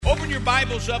Open your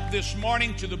Bibles up this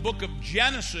morning to the book of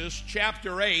Genesis,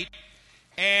 chapter 8,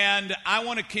 and I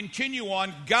want to continue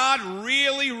on. God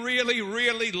really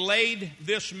laid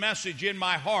this message in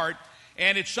my heart,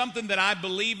 and it's something that I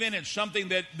believe in. It's something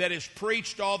that is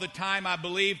preached all the time, I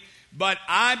believe, but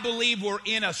I believe we're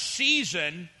in a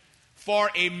season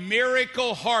for a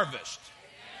miracle harvest.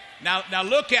 Now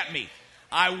look at me.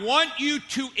 I want you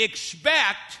to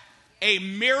expect a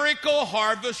miracle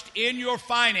harvest in your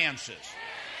finances.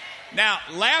 Now,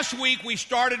 last week we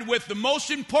started with the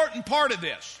most important part of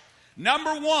this.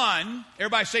 Number one,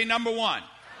 everybody say number one.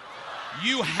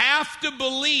 You have to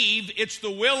believe it's the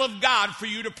will of God for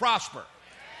you to prosper.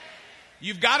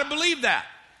 You've got to believe that.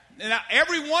 Now,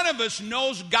 every one of us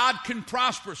knows God can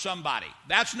prosper somebody.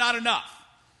 That's not enough.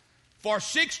 For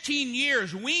 16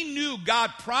 years, we knew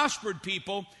God prospered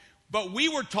people, but we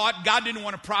were taught God didn't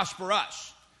want to prosper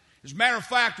us. As a matter of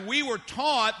fact, we were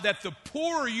taught that the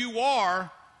poorer you are,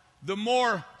 the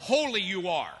more holy you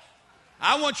are.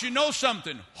 I want you to know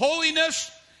something. Holiness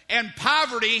and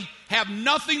poverty have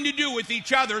nothing to do with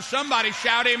each other. Somebody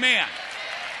shout amen.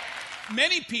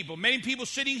 Many people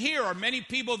sitting here, or many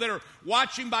people that are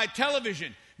watching by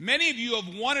television, many of you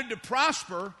have wanted to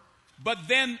prosper, but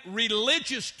then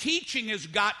religious teaching has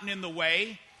gotten in the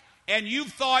way, and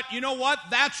you've thought, you know what,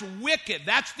 that's wicked.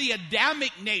 That's the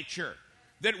Adamic nature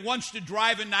that wants to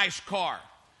drive a nice car,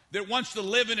 that wants to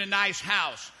live in a nice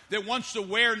house, that wants to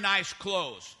wear nice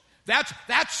clothes. That's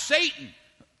Satan.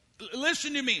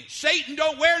 Listen to me. Satan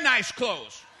don't wear nice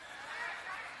clothes.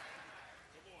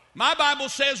 My Bible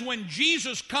says when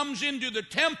Jesus comes into the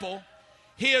temple,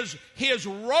 his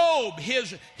robe,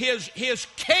 his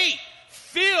cape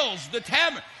fills the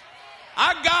tabernacle.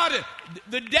 I got it.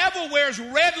 The devil wears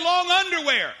red long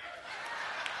underwear.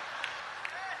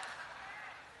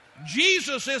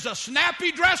 Jesus is a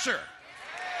snappy dresser.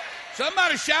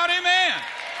 Somebody shout amen.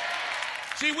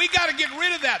 See, we got to get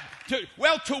rid of that.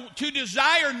 To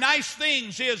desire nice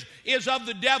things is of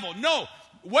the devil. No,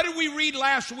 what did we read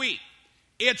last week?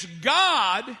 It's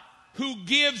God who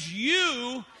gives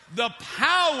you the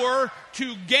power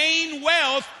to gain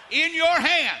wealth in your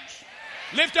hands.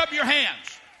 Lift up your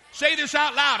hands. Say this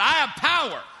out loud. I have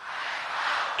power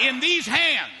in these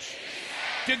hands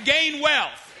to gain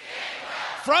wealth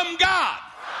from God.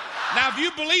 Now, if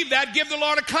you believe that, give the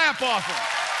Lord a clap offering.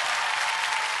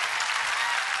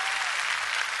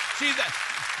 See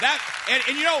that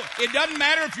and you know, it doesn't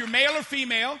matter if you're male or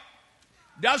female.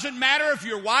 Doesn't matter if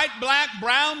you're white, black,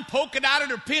 brown, polka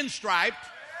dotted, or pinstriped.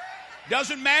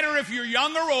 Doesn't matter if you're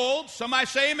young or old. Somebody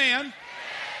say amen.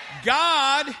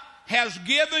 God has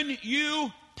given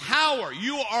you power.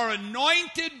 You are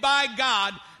anointed by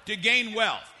God to gain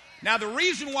wealth. Now, the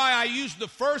reason why I use the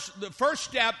first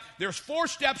step, there's 4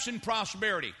 steps in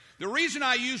prosperity. The reason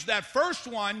I use that first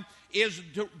one is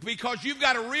because you've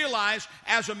got to realize,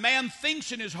 as a man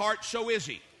thinks in his heart, so is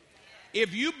he.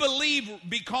 If you believe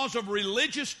because of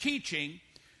religious teaching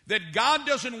that God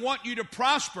doesn't want you to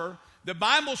prosper, the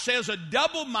Bible says a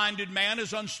double-minded man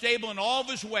is unstable in all of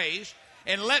his ways,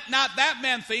 and let not that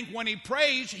man think when he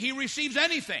prays he receives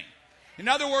anything. In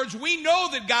other words, we know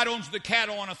that God owns the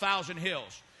cattle on 1,000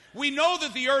 hills. We know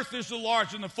that the earth is the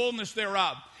Lord's and the fullness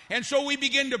thereof. And so we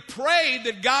begin to pray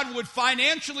that God would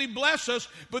financially bless us,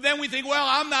 but then we think, well,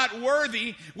 I'm not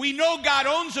worthy. We know God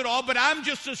owns it all, but I'm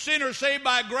just a sinner saved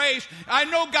by grace. I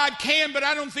know God can, but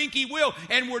I don't think he will.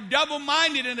 And we're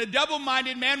double-minded, and a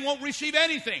double-minded man won't receive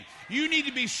anything. You need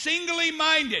to be singly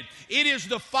minded. It is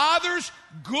the Father's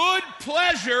good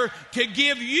pleasure to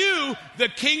give you the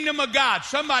kingdom of God.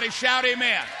 Somebody shout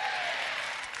amen.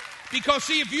 Because,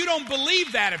 see, if you don't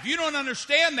believe that, if you don't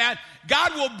understand that,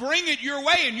 God will bring it your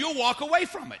way and you'll walk away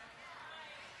from it.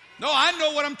 No, I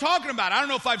know what I'm talking about. I don't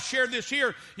know if I've shared this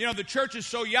here. You know, the church is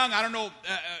so young. I don't know,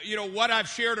 what I've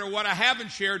shared or what I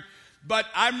haven't shared. But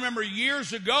I remember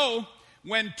years ago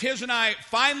when Tiz and I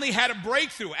finally had a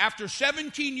breakthrough after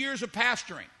 17 years of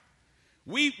pastoring.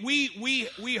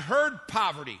 We heard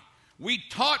poverty. We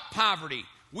taught poverty.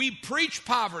 We preached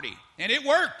poverty. And it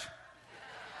worked.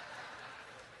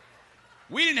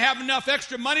 We didn't have enough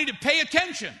extra money to pay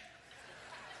attention.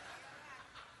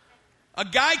 A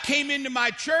guy came into my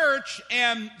church,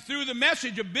 and through the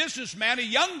message, a businessman, a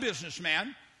young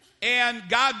businessman, and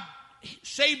God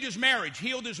saved his marriage,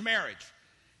 healed his marriage.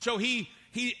 So he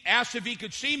asked if he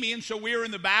could see me, and so we were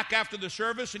in the back after the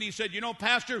service, and he said, you know,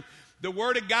 Pastor, the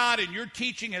Word of God and your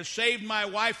teaching has saved my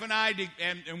wife and I,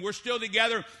 and we're still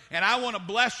together, and I want to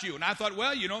bless you. And I thought,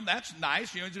 well, you know, that's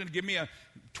nice. You know, he's going to give me a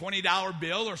 $20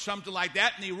 bill or something like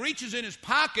that. And he reaches in his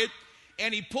pocket,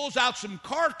 and he pulls out some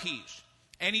car keys,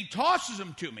 and he tosses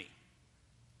them to me.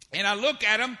 And I look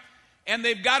at them, and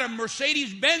they've got a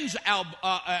Mercedes-Benz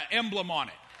emblem on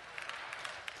it.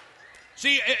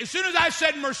 See, as soon as I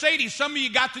said Mercedes, some of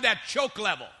you got to that choke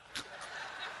level.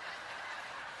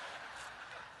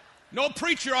 No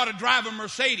preacher ought to drive a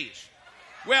Mercedes.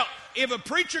 Well, if a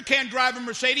preacher can't drive a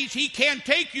Mercedes, he can't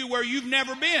take you where you've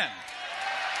never been.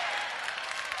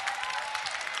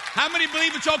 How many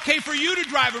believe it's okay for you to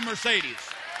drive a Mercedes?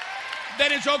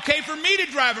 Then it's okay for me to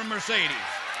drive a Mercedes.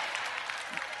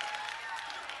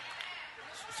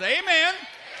 Say amen.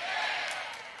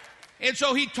 And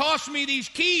so he tossed me these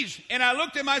keys, and I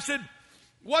looked at him, I said,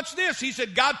 what's this? He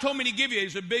said, God told me to give you.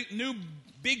 It's a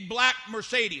big black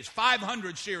Mercedes,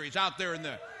 500 series out there in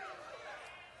there.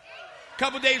 A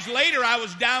couple days later, I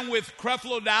was down with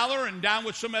Creflo Dollar and down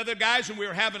with some other guys, and we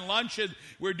were having lunch, and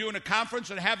we were doing a conference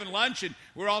and having lunch, and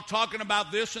we were all talking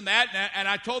about this and that, and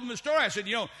I told them the story. I said,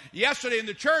 yesterday in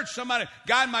the church, a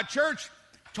guy in my church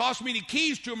tossed me the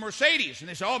keys to a Mercedes, and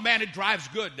they said, oh man, it drives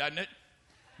good, doesn't it?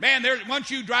 Man,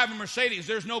 once you drive a Mercedes,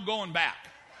 there's no going back.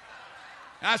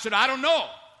 And I said, I don't know.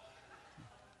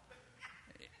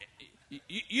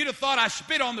 You'd have thought I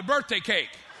spit on the birthday cake.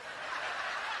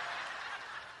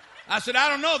 I said, I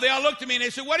don't know. They all looked at me and they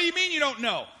said, what do you mean you don't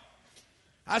know?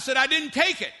 I said, I didn't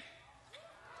take it.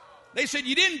 They said,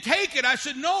 you didn't take it? I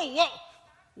said, no.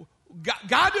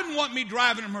 God didn't want me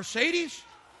driving a Mercedes.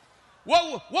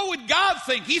 What would God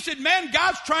think? He said, man,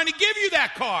 God's trying to give you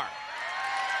that car.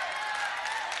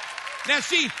 Now,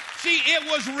 see, it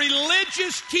was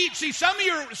religious teaching. See, some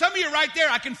of you right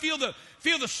there, I can feel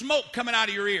the smoke coming out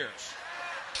of your ears.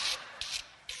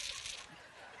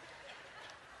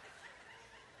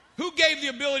 Who gave the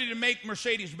ability to make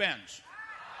Mercedes-Benz?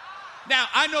 Now,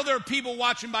 I know there are people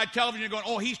watching by television going,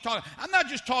 oh, he's talking. I'm not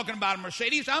just talking about a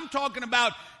Mercedes. I'm talking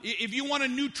about if you want a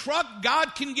new truck,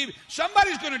 God can give you.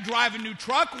 Somebody's going to drive a new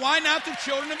truck. Why not the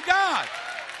children of God?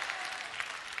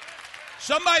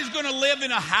 Somebody's going to live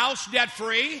in a house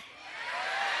debt-free.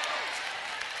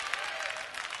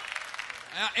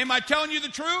 Am I telling you the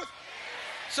truth?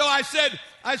 So I said,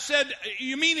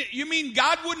 you mean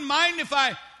God wouldn't mind if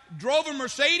I drove a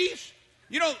Mercedes?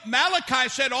 Malachi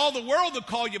said all the world will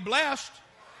call you blessed.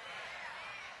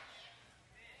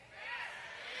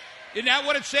 Isn't that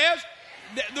what it says?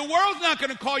 The world's not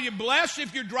going to call you blessed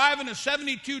if you're driving a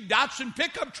 72 Datsun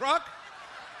pickup truck.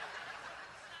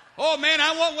 Oh, man,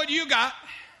 I want what you got.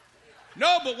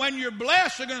 No, but when you're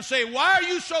blessed, they're going to say, why are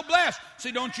you so blessed?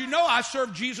 Say, don't you know I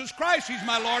serve Jesus Christ? He's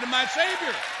my Lord and my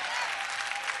Savior.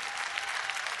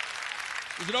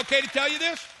 Is it okay to tell you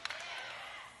this?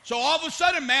 So all of a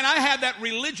sudden, man, I had that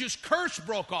religious curse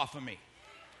broke off of me.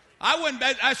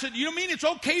 I said, you mean it's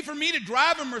okay for me to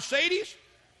drive a Mercedes?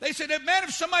 They said, man,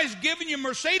 if somebody's giving you a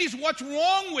Mercedes, what's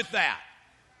wrong with that?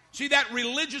 See, that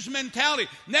religious mentality.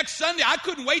 Next Sunday, I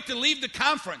couldn't wait to leave the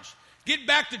conference. Get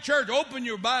back to church. Open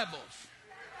your Bibles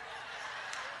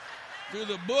to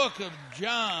the book of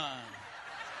John.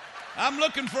 I'm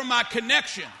looking for my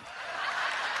connection.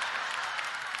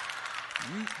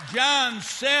 John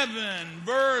 7,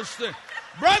 verse...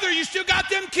 Brother, you still got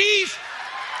them keys?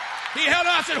 He held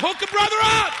on. I said, hook a brother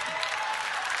up.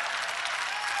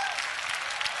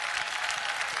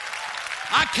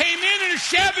 I came in a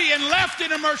Chevy and left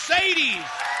in a Mercedes.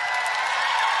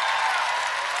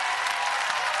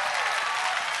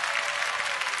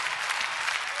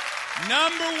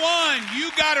 Number one, you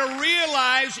got to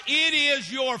realize it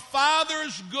is your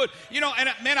Father's good. And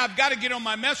man, I've got to get on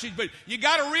my message, but you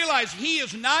got to realize He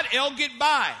is not El Get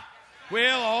By.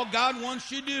 Well, all God wants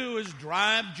you to do is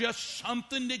drive just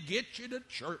something to get you to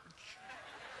church.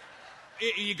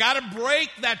 You got to break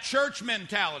that church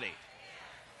mentality.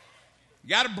 You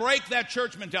got to break that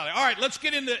church mentality. All right, let's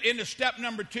get into step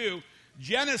number 2.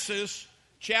 Genesis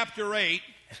chapter 8,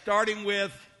 starting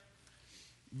with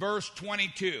verse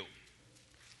 22.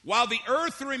 While the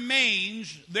earth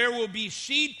remains, there will be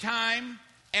seed time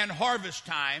and harvest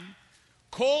time,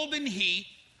 cold and heat,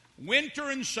 winter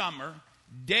and summer,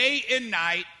 day and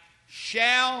night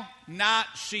shall not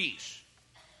cease.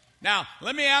 Now,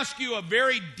 let me ask you a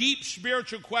very deep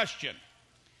spiritual question.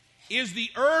 Is the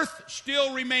earth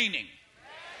still remaining?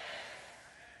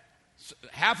 Yes.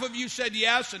 Half of you said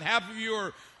yes, and half of you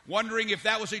are wondering if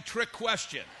that was a trick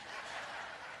question.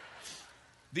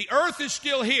 The earth is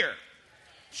still here.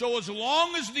 So as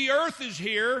long as the earth is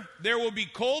here, there will be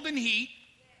cold and heat,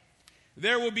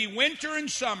 there will be winter and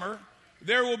summer,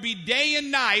 there will be day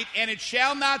and night, and it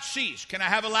shall not cease. Can I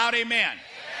have a loud amen? Amen.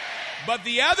 But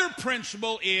the other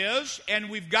principle is, and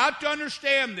we've got to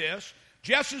understand this,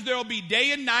 just as there will be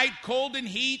day and night, cold and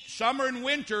heat, summer and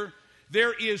winter,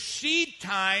 there is seed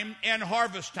time and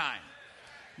harvest time.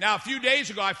 Now, a few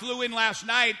days ago, I flew in last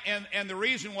night, and the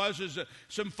reason was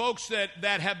some folks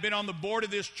that have been on the board of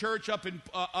this church up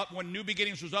when New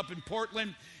Beginnings was up in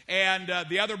Portland, and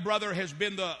the other brother has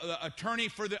been the attorney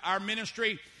for our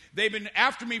ministry. They've been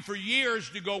after me for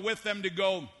years to go with them to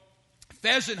go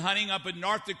pheasant hunting up in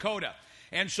North Dakota.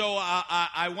 And so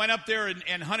I went up there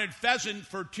and hunted pheasant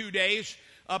for 2 days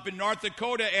up in North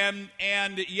Dakota.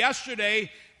 And yesterday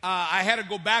I had to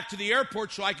go back to the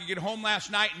airport so I could get home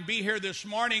last night and be here this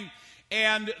morning.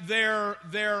 And their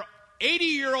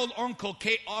 80-year-old uncle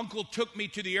took me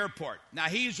to the airport. Now,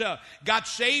 he's got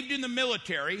saved in the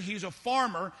military. He's a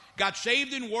farmer, got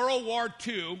saved in World War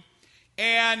II,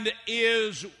 and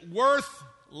is worth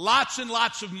lots and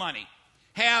lots of money.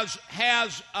 Has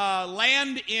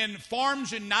land in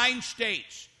farms in 9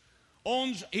 states.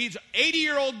 He's an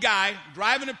 80-year-old guy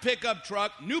driving a pickup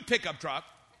truck, new pickup truck.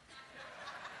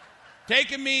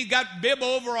 Taking me, got bib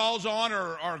overalls on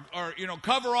or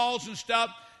coveralls and stuff.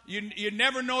 You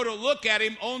never know to look at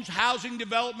him. Owns housing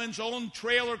developments, owns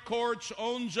trailer courts,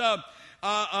 owns the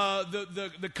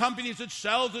companies that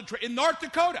sells in North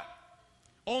Dakota.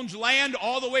 Owns land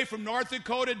all the way from North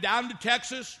Dakota down to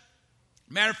Texas.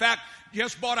 Matter of fact,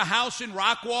 just bought a house in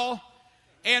Rockwall.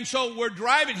 And so we're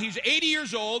driving. He's 80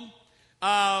 years old,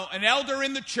 an elder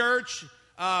in the church,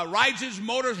 rides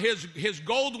his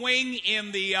gold wing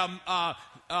in the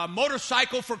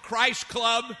Motorcycle for Christ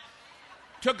Club.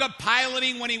 Took up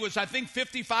piloting when he was, I think,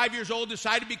 55 years old,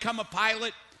 decided to become a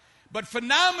pilot. But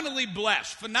phenomenally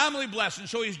blessed. And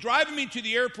so he's driving me to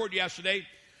the airport yesterday.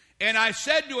 And I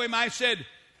said to him,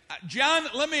 John,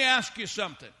 let me ask you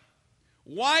something.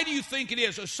 Why do you think it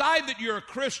is, aside that you're a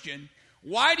Christian,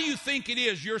 why do you think it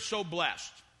is you're so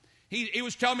blessed? He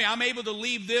was telling me, I'm able to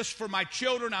leave this for my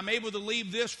children. I'm able to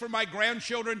leave this for my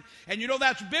grandchildren. And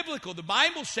that's biblical. The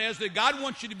Bible says that God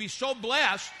wants you to be so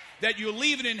blessed that you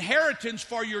leave an inheritance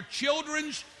for your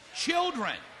children's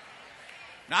children.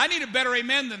 Now, I need a better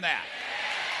amen than that.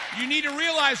 You need to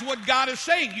realize what God is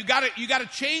saying. You got to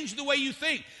change the way you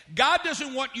think. God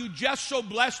doesn't want you just so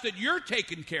blessed that you're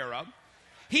taken care of.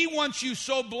 He wants you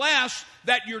so blessed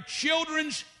that your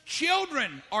children's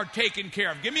children are taken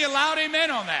care of. Give me a loud amen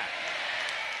on that.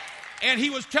 And he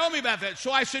was telling me about that.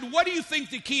 So I said, what do you think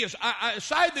the key is?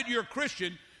 Aside that you're a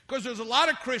Christian, because there's a lot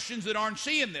of Christians that aren't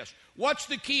seeing this. What's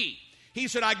the key? He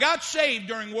said, I got saved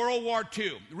during World War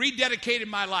II, rededicated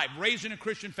my life, raised in a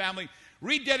Christian family,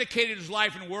 rededicated his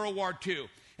life in World War II.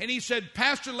 And he said,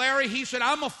 Pastor Larry, he said,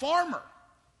 I'm a farmer.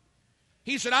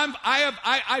 He said,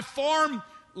 I farm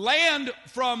land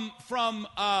from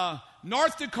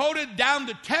North Dakota down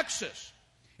to Texas.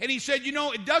 And he said,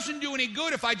 it doesn't do any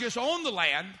good if I just own the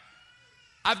land.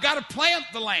 I've got to plant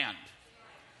the land.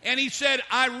 And he said,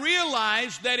 I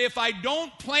realized that if I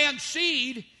don't plant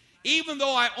seed, even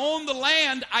though I own the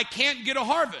land, I can't get a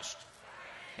harvest.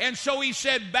 And so he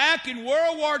said, back in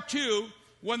World War II,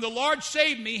 when the Lord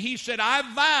saved me, he said, I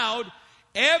vowed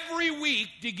every week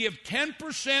to give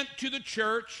 10% to the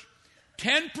church,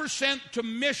 10% to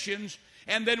missions,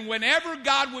 and then whenever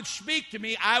God would speak to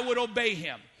me, I would obey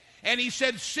him. And he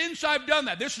said, since I've done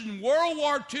that, this is in World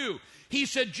War II, he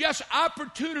said, just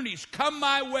opportunities come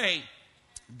my way.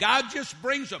 God just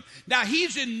brings them. Now,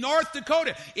 he's in North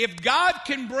Dakota. If God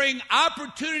can bring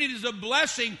opportunities of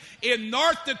blessing in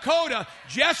North Dakota,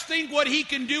 just think what he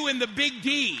can do in the Big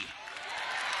D.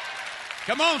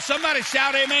 Come on, somebody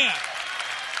shout amen.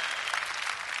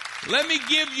 Let me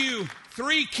give you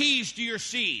 3 keys to your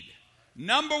seed.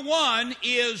 Number 1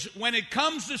 is when it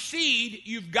comes to seed,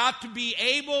 you've got to be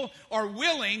able or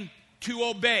willing to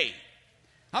obey.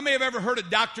 How many have ever heard of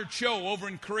Dr. Cho over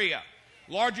in Korea?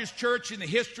 Largest church in the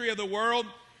history of the world.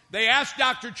 They asked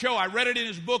Dr. Cho, I read it in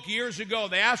his book years ago,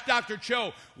 they asked Dr.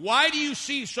 Cho, why do you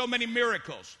see so many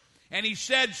miracles? And he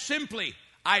said simply,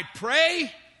 I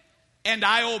pray and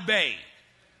I obey.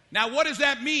 Now, what does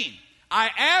that mean? I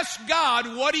ask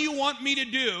God, what do you want me to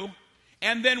do?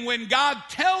 And then when God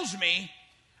tells me,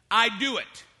 I do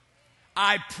it.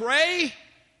 I pray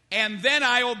and then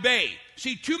I obey.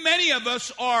 See, too many of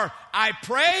us are, I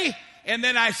pray and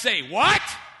then I say, what?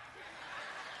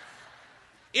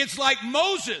 It's like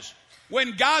Moses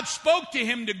when God spoke to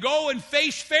him to go and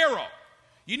face Pharaoh.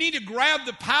 You need to grab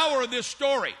the power of this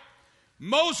story.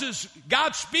 Moses,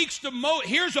 God speaks to Moses.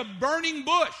 Here's a burning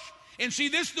bush. And see,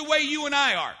 this is the way you and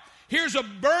I are. Here's a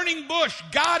burning bush.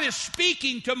 God is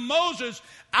speaking to Moses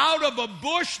out of a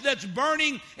bush that's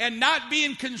burning and not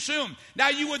being consumed. Now,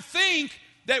 you would think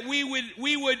that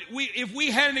if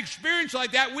we had an experience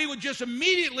like that, we would just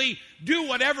immediately do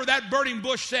whatever that burning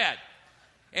bush said.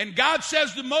 And God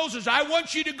says to Moses, I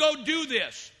want you to go do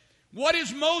this. What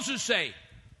does Moses say?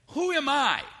 Who am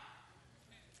I?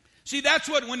 See, that's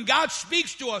what, when God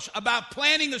speaks to us about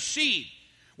planting a seed,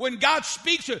 when God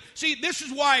speaks to, see, this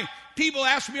is why people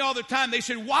ask me all the time, they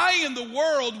said, why in the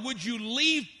world would you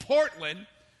leave Portland,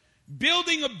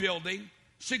 building a building,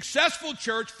 successful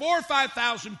church, 4,000 or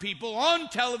 5,000 people on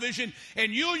television,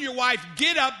 and you and your wife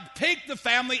get up, take the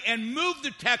family, and move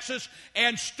to Texas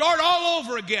and start all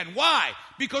over again? Why?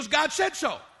 Because God said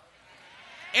so.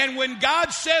 And when God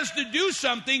says to do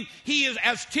something, He is,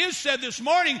 as Tiz said this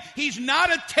morning, He's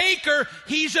not a taker,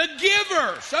 He's a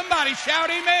giver. Somebody shout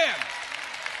amen.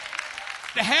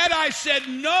 Had I said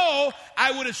no,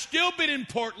 I would have still been in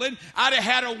Portland. I'd have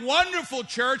had a wonderful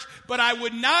church, but I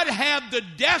would not have the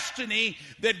destiny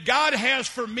that God has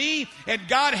for me and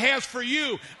God has for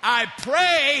you. I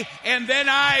pray and then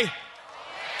I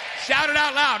shout it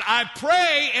out loud. I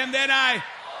pray and then I.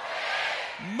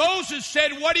 Moses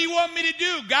said, what do you want me to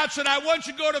do? God said, I want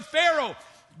you to go to Pharaoh.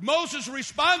 Moses'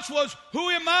 response was, who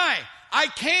am I? I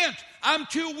can't. I'm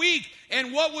too weak.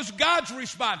 And what was God's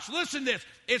response? Listen to this.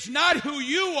 It's not who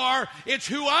you are, it's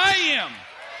who I am.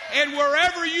 And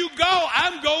wherever you go,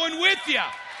 I'm going with you.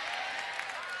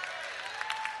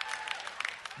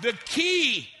 The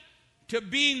key to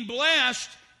being blessed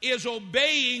is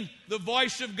obeying the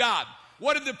voice of God.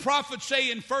 What did the prophet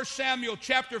say in 1 Samuel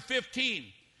chapter 15?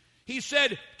 He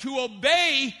said, to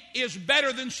obey is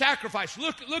better than sacrifice.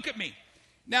 Look at me.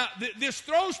 Now, this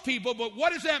throws people, but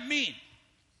what does that mean?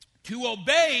 To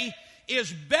obey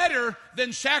is better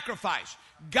than sacrifice.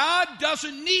 God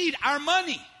doesn't need our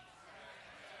money.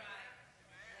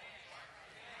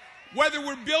 Whether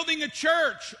we're building a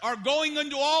church or going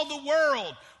into all the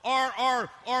world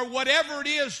or whatever it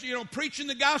is, preaching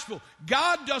the gospel,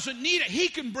 God doesn't need it. He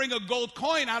can bring a gold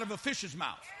coin out of a fish's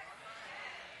mouth.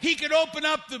 He could open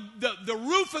up the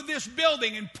roof of this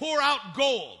building and pour out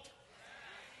gold.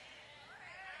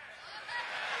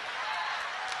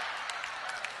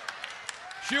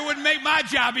 Sure wouldn't make my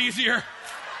job easier.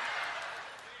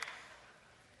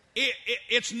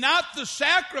 It's not the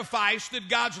sacrifice that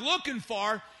God's looking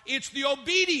for, it's the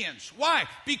obedience. Why?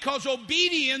 Because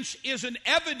obedience is an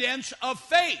evidence of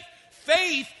faith.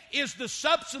 Faith is the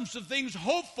substance of things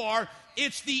hoped for.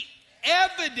 It's the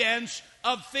evidence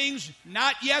of things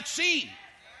not yet seen.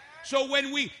 So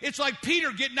it's like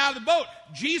Peter getting out of the boat.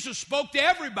 Jesus spoke to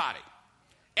everybody.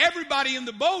 Everybody in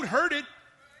the boat heard it.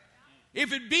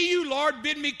 If it be you, Lord,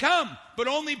 bid me come. But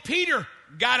only Peter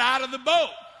got out of the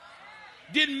boat.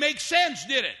 Didn't make sense,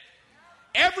 did it?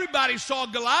 Everybody saw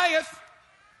Goliath.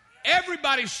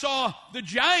 Everybody saw the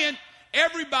giant.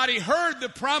 Everybody heard the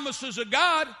promises of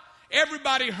God.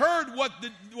 Everybody heard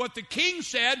what the king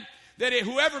said, that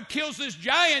whoever kills this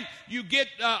giant, you get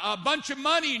a bunch of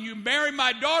money and you marry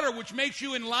my daughter, which makes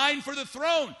you in line for the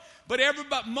throne. But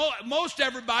most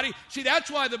everybody, see,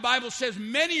 that's why the Bible says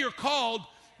many are called,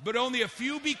 but only a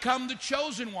few become the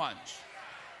chosen ones.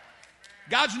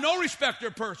 God's no respecter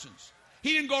of persons.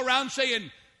 He didn't go around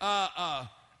saying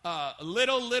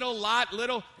little, lot,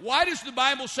 little. Why does the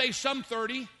Bible say some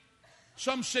 30,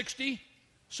 some 60,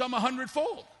 some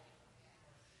 100-fold?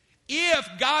 If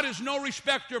God is no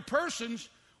respecter of persons,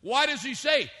 why does He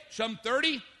say some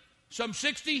 30, some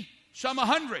 60, some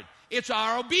 100? It's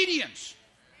our obedience.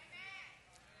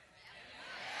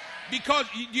 Because,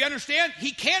 do you understand?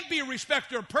 He can't be a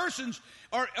respecter of persons,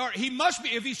 or he must be.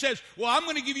 If He says, well, I'm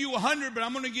going to give you 100, but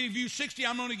I'm going to give you 60,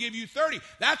 I'm going to give you 30.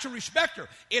 That's a respecter.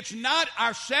 It's not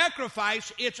our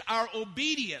sacrifice, it's our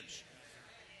obedience.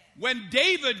 When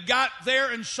David got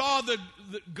there and saw the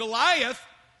Goliath,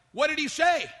 what did he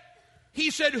say? He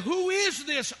said, who is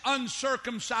this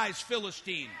uncircumcised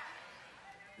Philistine?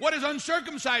 What does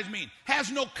uncircumcised mean? Has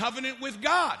no covenant with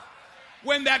God.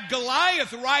 When that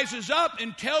Goliath rises up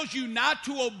and tells you not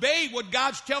to obey what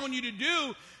God's telling you to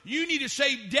do, you need to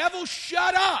say, devil,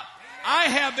 shut up. I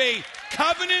have a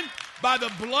covenant by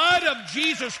the blood of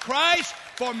Jesus Christ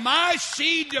for my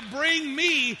seed to bring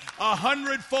me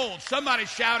 100-fold. Somebody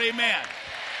shout amen.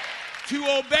 To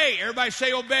obey. Everybody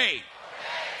say obey.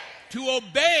 To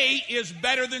obey is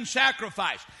better than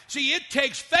sacrifice. See, it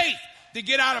takes faith to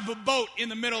get out of a boat in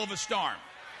the middle of a storm.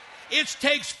 It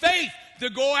takes faith to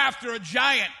go after a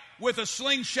giant with a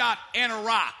slingshot and a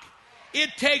rock. It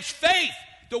takes faith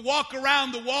to walk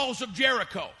around the walls of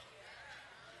Jericho.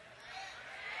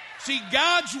 See,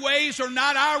 God's ways are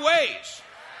not our ways.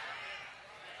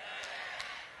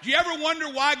 Do you ever wonder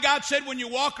why God said when you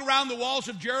walk around the walls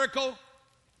of Jericho,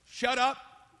 shut up,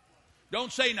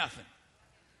 don't say nothing?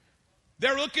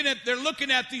 They're looking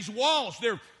at these walls.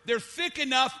 They're thick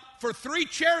enough for 3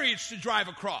 chariots to drive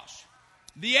across.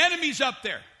 The enemy's up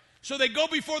there. So they go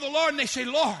before the Lord and they say,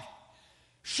 Lord,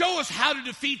 show us how to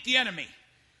defeat the enemy.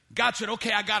 God said,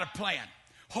 okay, I got a plan.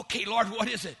 Okay, Lord, what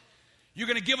is it? You're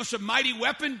going to give us a mighty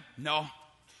weapon? No.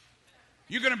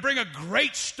 You're going to bring a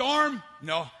great storm?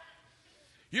 No.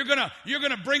 You're going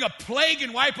to bring a plague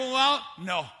and wipe them out?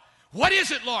 No. What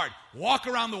is it, Lord? Walk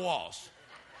around the walls.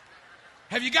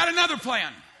 Have you got another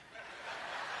plan?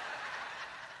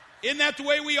 Isn't that the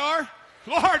way we are?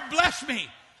 Lord, bless me.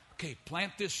 Okay,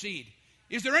 plant this seed.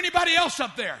 Is there anybody else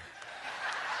up there?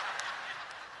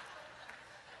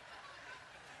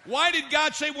 Why did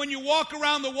God say when you walk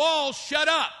around the walls, shut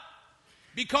up?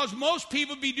 Because most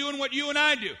people be doing what you and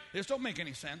I do. This don't make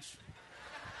any sense.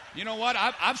 You know what?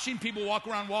 I've seen people walk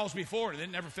around walls before and it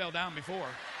never fell down before.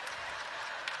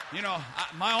 You know,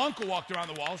 my uncle walked around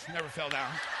the walls, never fell down.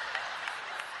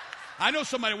 I know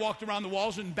somebody walked around the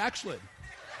walls and backslid.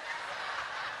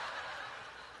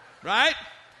 Right?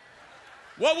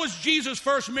 What was Jesus'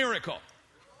 first miracle?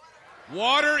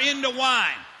 Water into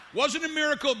wine. Wasn't a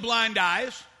miracle of blind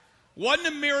eyes. Wasn't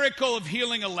a miracle of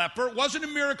healing a leper. Wasn't a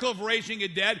miracle of raising a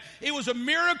dead. It was a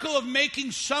miracle of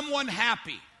making someone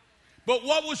happy. But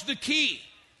what was the key?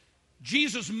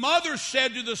 Jesus' mother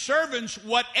said to the servants,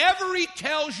 whatever he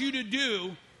tells you to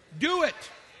do, do it.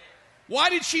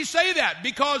 Why did she say that?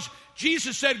 Because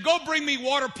Jesus said, go bring me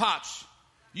water pots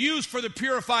used for the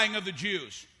purifying of the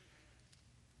Jews.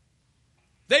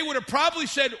 They would have probably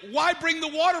said, why bring the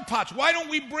water pots? Why don't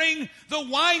we bring the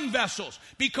wine vessels?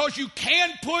 Because you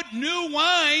can't put new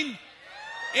wine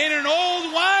in an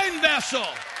old wine vessel.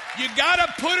 You got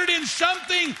to put it in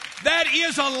something that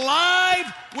is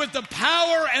alive with the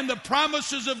power and the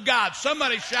promises of God.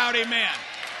 Somebody shout amen.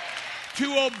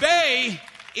 To obey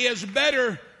is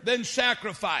better than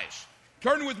sacrifice.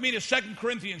 Turn with me to 2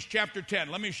 Corinthians chapter 10.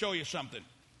 Let me show you something.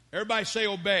 Everybody say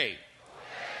obey.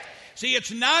 See,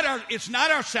 it's not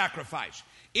our sacrifice.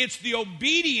 It's the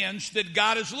obedience that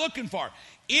God is looking for.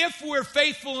 If we're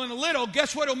faithful in a little,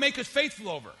 guess what will make us faithful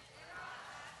over?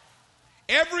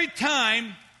 Every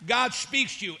time God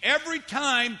speaks to you, every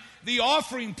time the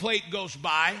offering plate goes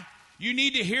by, you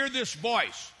need to hear this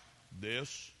voice.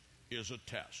 This is a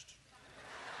test.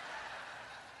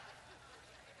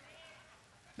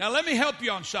 Now let me help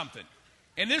you on something.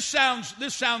 And this sounds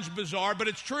bizarre, but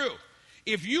it's true.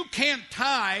 If you can't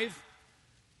tithe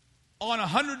on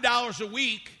 $100 a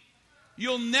week,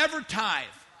 you'll never tithe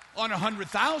on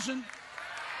 $100,000.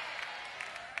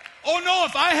 Oh no,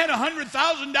 if I had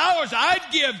 $100,000, I'd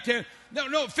give to.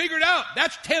 No, figure it out.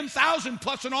 That's $10,000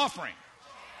 plus an offering.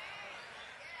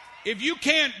 If you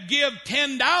can't give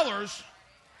 $10,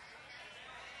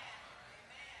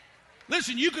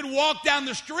 listen, you could walk down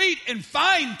the street and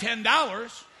find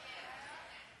 $10,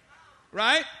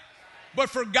 right? But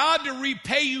for God to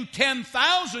repay you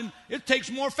 $10,000, it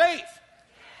takes more faith.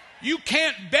 You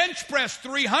can't bench press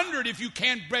 300 if you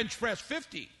can't bench press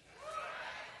 50.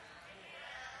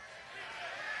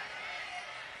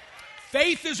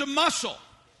 Faith is a muscle.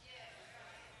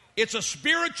 It's a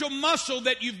spiritual muscle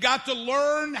that you've got to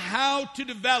learn how to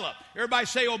develop. Everybody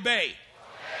say obey.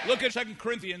 Look at 2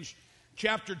 Corinthians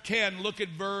chapter 10. Look at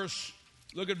verse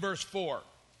 4.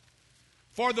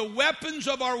 For the weapons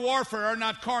of our warfare are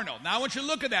not carnal. Now I want you to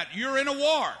look at that. You're in a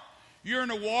war. You're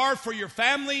in a war for your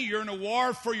family. You're in a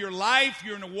war for your life.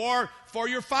 You're in a war for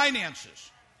your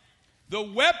finances. The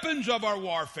weapons of our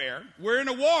warfare, we're in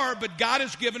a war, but God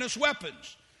has given us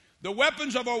weapons. The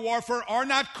weapons of our warfare are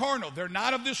not carnal. They're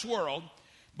not of this world,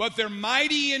 but they're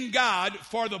mighty in God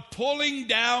for the pulling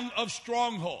down of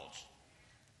strongholds.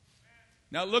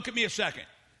 Now look at me a second.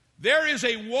 There is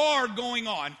a war going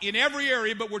on in every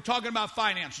area, but we're talking about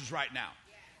finances right now.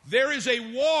 There is a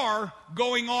war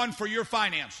going on for your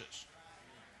finances.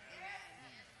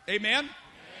 Amen?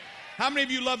 How many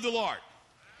of you love the Lord?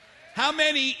 How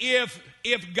many,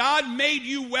 if God made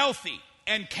you wealthy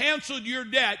and canceled your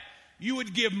debt, you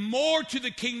would give more to the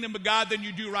kingdom of God than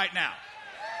you do right now?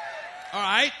 All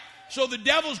right? So the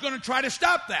devil's going to try to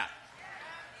stop that.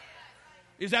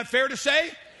 Is that fair to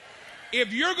say?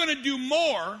 If you're going to do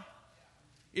more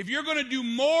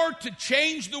to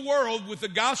change the world with the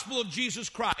gospel of Jesus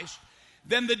Christ,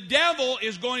 then the devil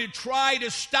is going to try to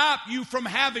stop you from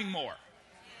having more.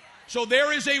 So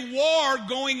there is a war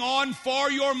going on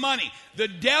for your money. The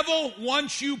devil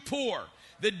wants you poor.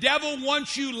 The devil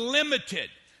wants you limited.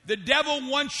 The devil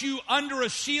wants you under a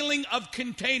ceiling of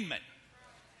containment.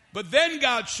 But then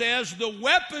God says the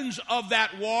weapons of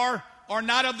that war are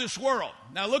not of this world.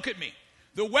 Now look at me.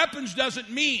 The weapons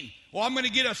doesn't mean, well, I'm going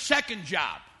to get a second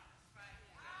job.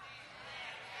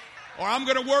 Or I'm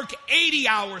going to work 80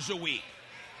 hours a week.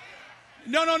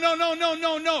 No.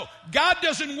 God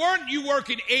doesn't want you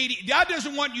working 80. God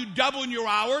doesn't want you doubling your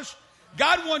hours.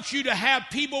 God wants you to have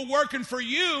people working for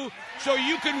you so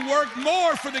you can work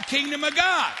more for the kingdom of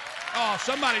God. Oh,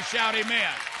 somebody shout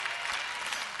amen.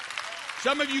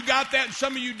 Some of you got that and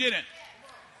some of you didn't.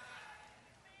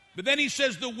 But then he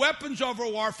says the weapons of our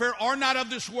warfare are not of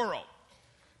this world.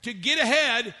 To get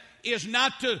ahead is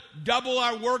not to double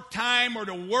our work time or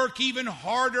to work even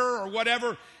harder or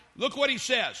whatever. Look what he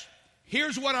says.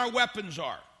 Here's what our weapons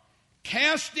are.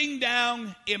 Casting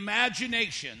down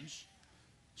imaginations.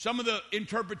 Some of the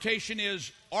interpretation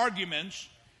is arguments.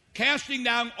 Casting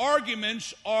down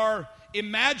arguments are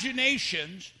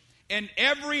imaginations and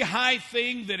every high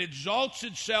thing that exalts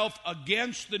itself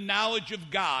against the knowledge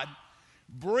of God,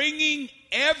 bringing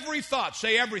every thought,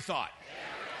 say every thought.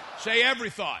 Say every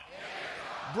thought.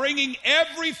 Bringing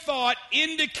every thought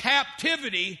into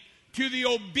captivity to the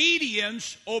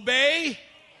obedience,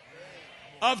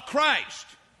 of Christ.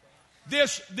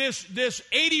 This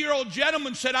 80-year-old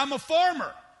gentleman said, I'm a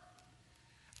farmer.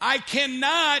 I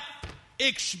cannot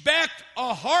expect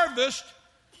a harvest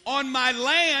on my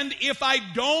land if I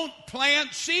don't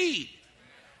plant seed.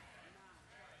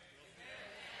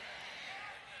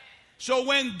 So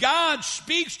when God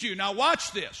speaks to you, now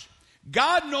watch this.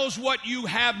 God knows what you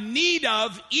have need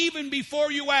of even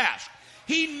before you ask.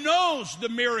 He knows the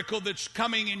miracle that's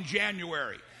coming in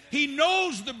January. He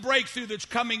knows the breakthrough that's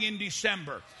coming in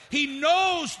December. He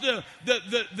knows the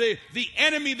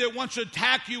enemy that wants to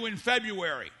attack you in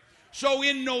February. So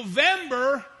in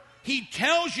November, he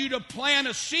tells you to plant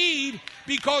a seed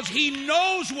because he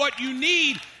knows what you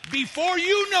need before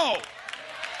you know.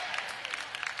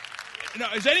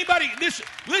 Now, is anybody,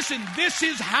 listen, this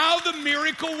is how the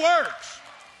miracle works.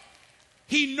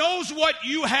 He knows what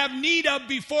you have need of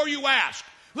before you ask.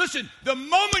 Listen, the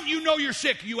moment you know you're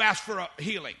sick, you ask for a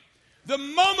healing. The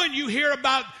moment you hear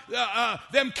about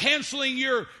them canceling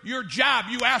your job,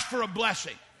 you ask for a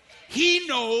blessing. He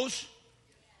knows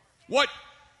what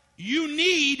you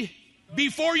need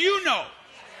before you know.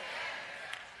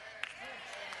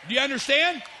 Do you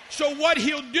understand? So what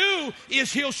he'll do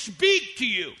is he'll speak to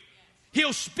you.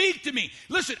 He'll speak to me.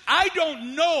 Listen, I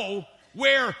don't know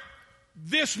where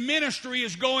this ministry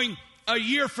is going a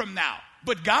year from now,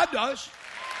 but God does.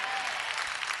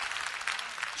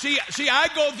 See, I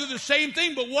go through the same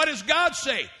thing, but what does God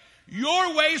say?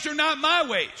 Your ways are not my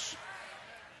ways.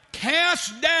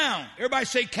 Cast down. Everybody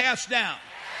say cast down.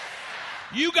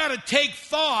 You got to take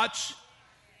thoughts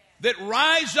that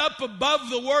rise up above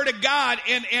the Word of God,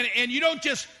 and you don't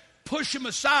just push them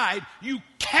aside, you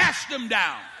cast them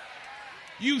down.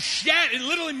 You shatter. It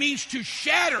literally means to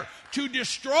shatter, to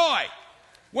destroy.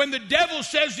 When the devil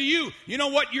says to you, you know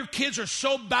what, your kids are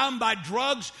so bound by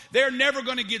drugs, they're never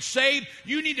going to get saved.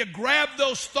 You need to grab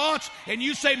those thoughts and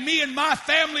you say, me and my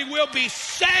family will be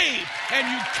saved. And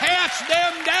you cast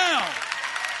them down.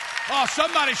 Oh,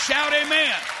 somebody shout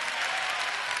amen.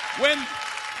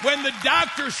 When the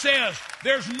doctor says,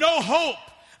 there's no hope,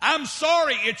 I'm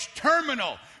sorry, it's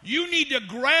terminal. You need to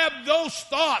grab those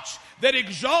thoughts that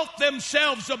exalt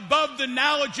themselves above the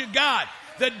knowledge of God.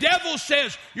 The devil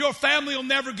says your family will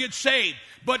never get saved.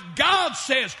 But God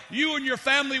says you and your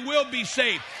family will be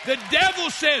saved. The devil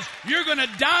says you're going to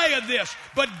die of this.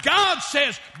 But God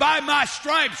says by my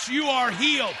stripes you are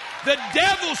healed. The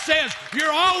devil says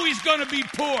you're always going to be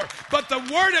poor. But the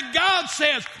Word of God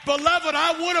says, beloved,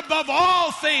 I would above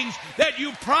all things that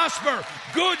you prosper.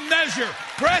 Good measure,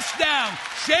 pressed down,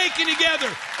 shaken together,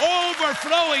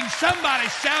 overflowing. Somebody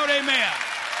shout amen.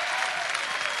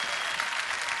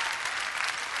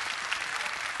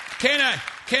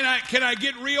 Can I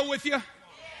get real with you?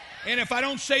 And if I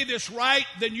don't say this right,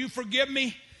 then you forgive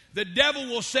me. The devil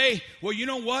will say, well, you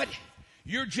know what?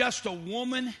 You're just a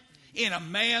woman in a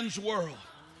man's world.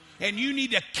 And you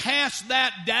need to cast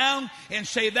that down and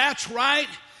say, that's right.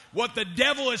 What the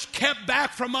devil has kept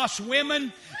back from us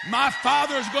women, my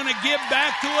Father is going to give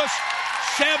back to us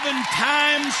 7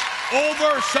 times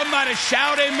over. Somebody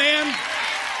shout amen.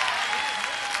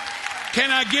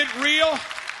 Can I get real?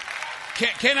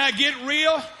 Can I get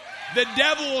real? The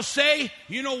devil will say,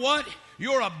 you know what?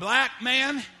 You're a black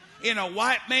man in a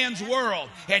white man's world.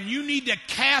 And you need to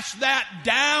cast that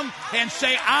down and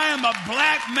say, I am a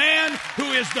black man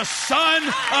who is the Son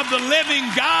of the living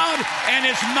God. And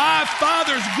it's my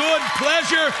Father's good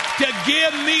pleasure to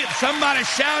give me. Somebody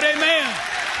shout amen.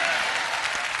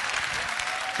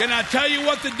 Can I tell you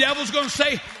what the devil's going to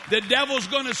say? The devil's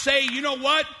going to say, you know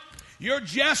what? You're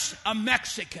just a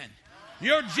Mexican.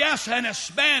 You're just an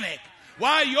Hispanic.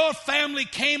 Why, your family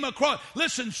came across.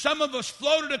 Listen, some of us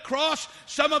floated across.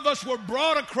 Some of us were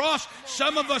brought across.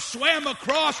 Some of us swam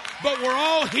across. But we're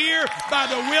all here by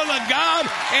the will of God.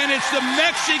 And it's the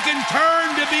Mexican turn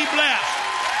to be blessed.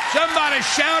 Somebody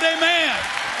shout amen.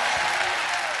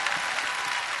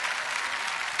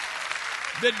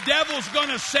 The devil's going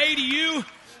to say to you,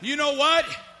 you know what?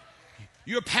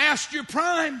 You're past your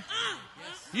prime.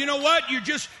 You know what?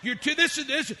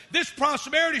 This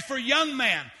prosperity for a young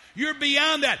man. You're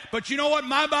beyond that. But you know what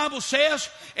my Bible says?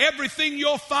 Everything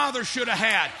your father should have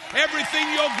had. Everything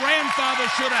your grandfather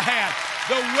should have had.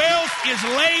 The wealth is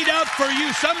laid up for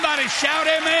you. Somebody shout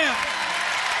amen.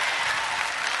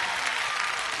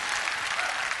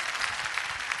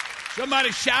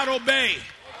 Somebody shout obey.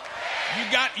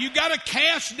 You got to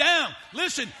cast down.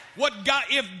 Listen,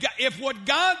 if what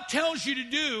God tells you to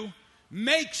do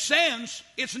makes sense,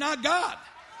 it's not God.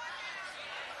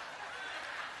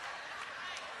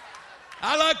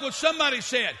 I like what somebody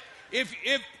said.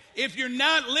 If you're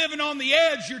not living on the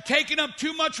edge, you're taking up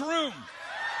too much room.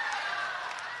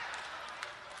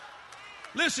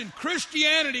 Listen,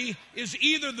 Christianity is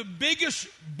either the biggest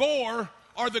bore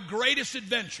or the greatest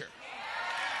adventure.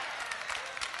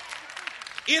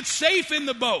 It's safe in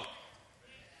the boat.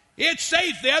 It's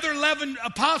safe. The other 11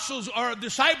 apostles or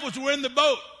disciples were in the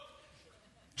boat.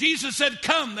 Jesus said,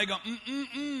 come. They go,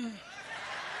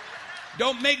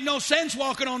 Don't make no sense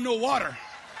walking on no water.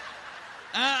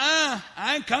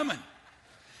 I ain't coming.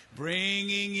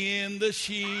 Bringing in the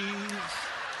sheaves.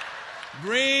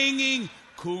 Bringing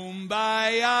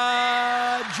kumbaya,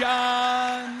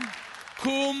 John.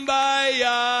 Kumbaya.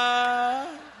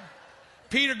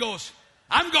 Peter goes,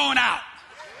 I'm going out.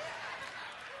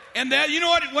 And that, you know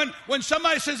what? When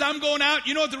somebody says, I'm going out,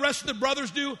 you know what the rest of the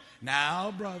brothers do?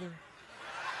 Now, brother.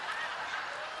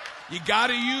 You got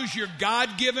to use your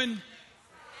God-given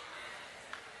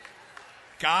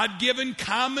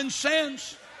common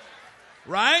sense.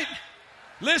 Right?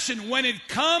 Listen, when it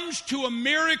comes to a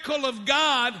miracle of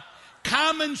God,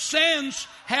 common sense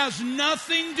has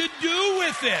nothing to do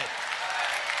with it.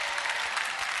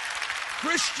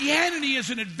 Christianity is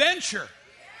an adventure.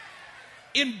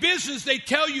 In business, they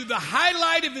tell you the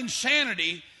highlight of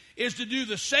insanity is to do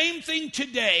the same thing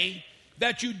today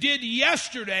that you did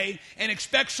yesterday and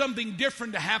expect something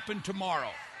different to happen tomorrow.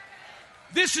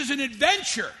 This is an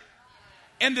adventure.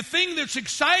 And the thing that's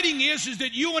exciting is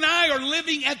that you and I are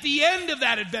living at the end of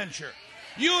that adventure.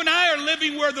 You and I are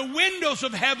living where the windows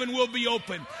of heaven will be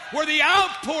open, where the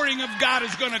outpouring of God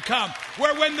is going to come,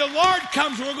 where when the Lord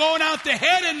comes, we're going out the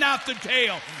head and not the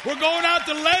tail. We're going out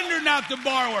the lender, not the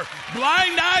borrower.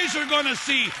 Blind eyes are going to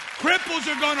see. Cripples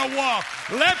are going to walk.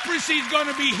 Leprosy is going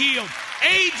to be healed.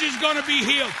 AIDS is going to be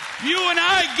healed. You and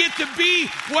I get to be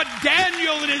what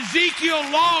Daniel and Ezekiel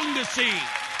longed to see.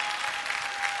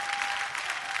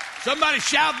 Somebody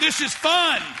shout, this is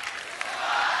fun.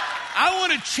 I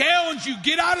want to challenge you,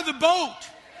 get out of the boat.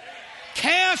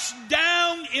 Cast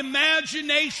down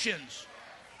imaginations.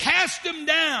 Cast them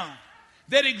down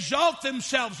that exalt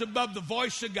themselves above the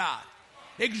voice of God.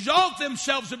 Exalt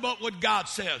themselves above what God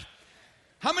says.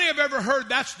 How many have ever heard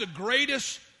that's the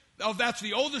greatest, that's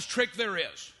the oldest trick there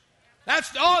is? That's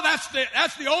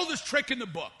the oldest trick in the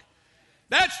book.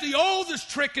 That's the oldest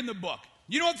trick in the book.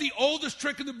 You know what the oldest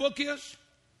trick in the book is?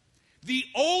 The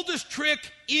oldest trick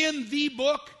in the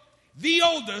book, the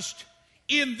oldest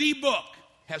in the book,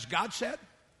 has God said?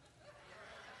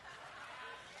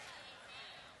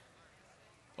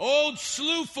 Old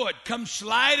Slewfoot comes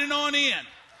sliding on in.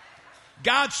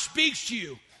 God speaks to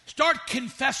you. Start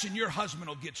confessing your husband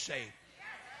will get saved.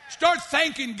 Start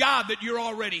thanking God that you're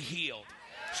already healed.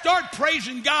 Start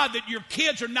praising God that your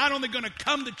kids are not only going to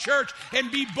come to church and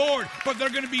be bored, but they're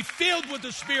going to be filled with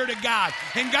the Spirit of God.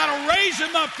 And God will raise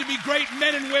them up to be great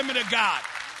men and women of God.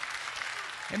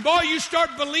 And boy, you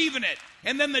start believing it.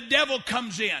 And then the devil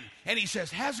comes in and he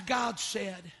says, has God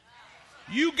said?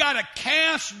 You got to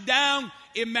cast down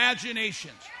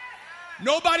imaginations.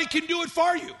 Nobody can do it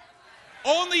for you.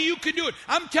 Only you can do it.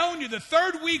 I'm telling you, the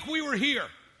third week we were here,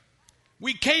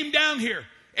 we came down here.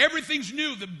 Everything's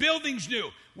new. The building's new.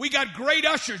 We got great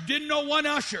ushers. Didn't know one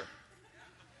usher.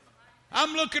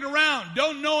 I'm looking around.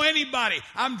 Don't know anybody.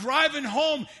 I'm driving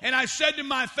home, and I said to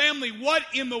my family, what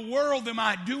in the world am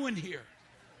I doing here?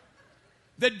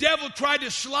 The devil tried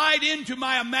to slide into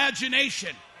my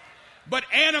imagination. But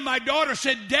Anna, my daughter,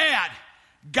 said, Dad,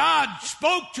 God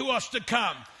spoke to us to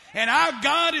come. And our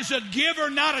God is a giver,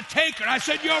 not a taker. And I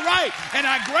said, you're right. And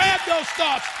I grabbed those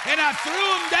thoughts and I threw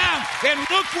them down. And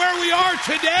look where we are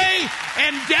today.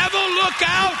 And devil, look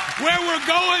out where we're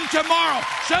going tomorrow.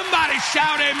 Somebody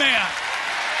shout amen.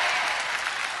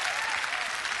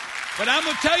 But I'm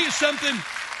going to tell you something.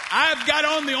 I've got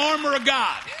on the armor of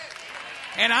God.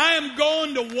 And I am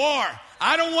going to war.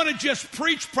 I don't want to just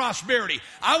preach prosperity.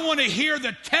 I want to hear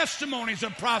the testimonies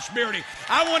of prosperity.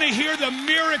 I want to hear the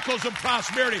miracles of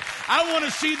prosperity. I want to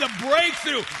see the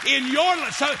breakthrough in your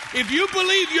life. So if you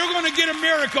believe you're going to get a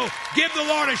miracle, give the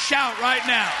Lord a shout right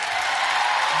now.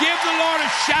 Give the Lord a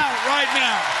shout right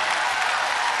now.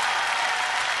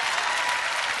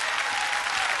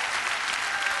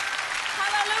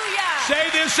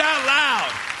 this out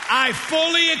loud. I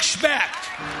fully expect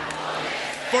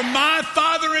for my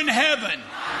Father in heaven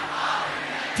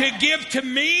to give to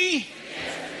me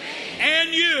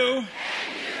and you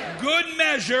good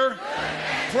measure,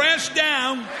 pressed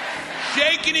down,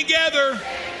 shaken together,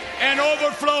 and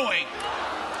overflowing.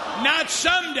 Not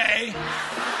someday,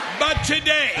 but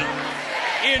today.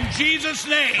 In Jesus'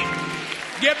 name.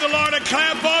 Give the Lord a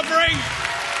clap offering.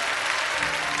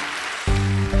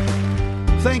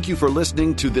 Thank you for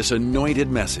listening to this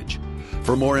anointed message.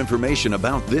 For more information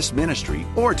about this ministry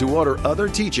or to order other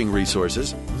teaching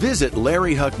resources, visit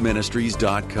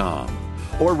LarryHuckMinistries.com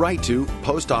or write to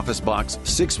Post Office Box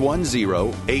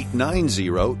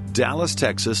 610-890, Dallas,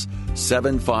 Texas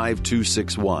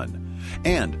 75261.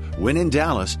 And when in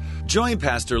Dallas, join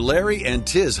Pastor Larry and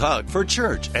Tiz Huck for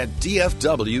church at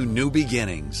DFW New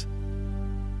Beginnings.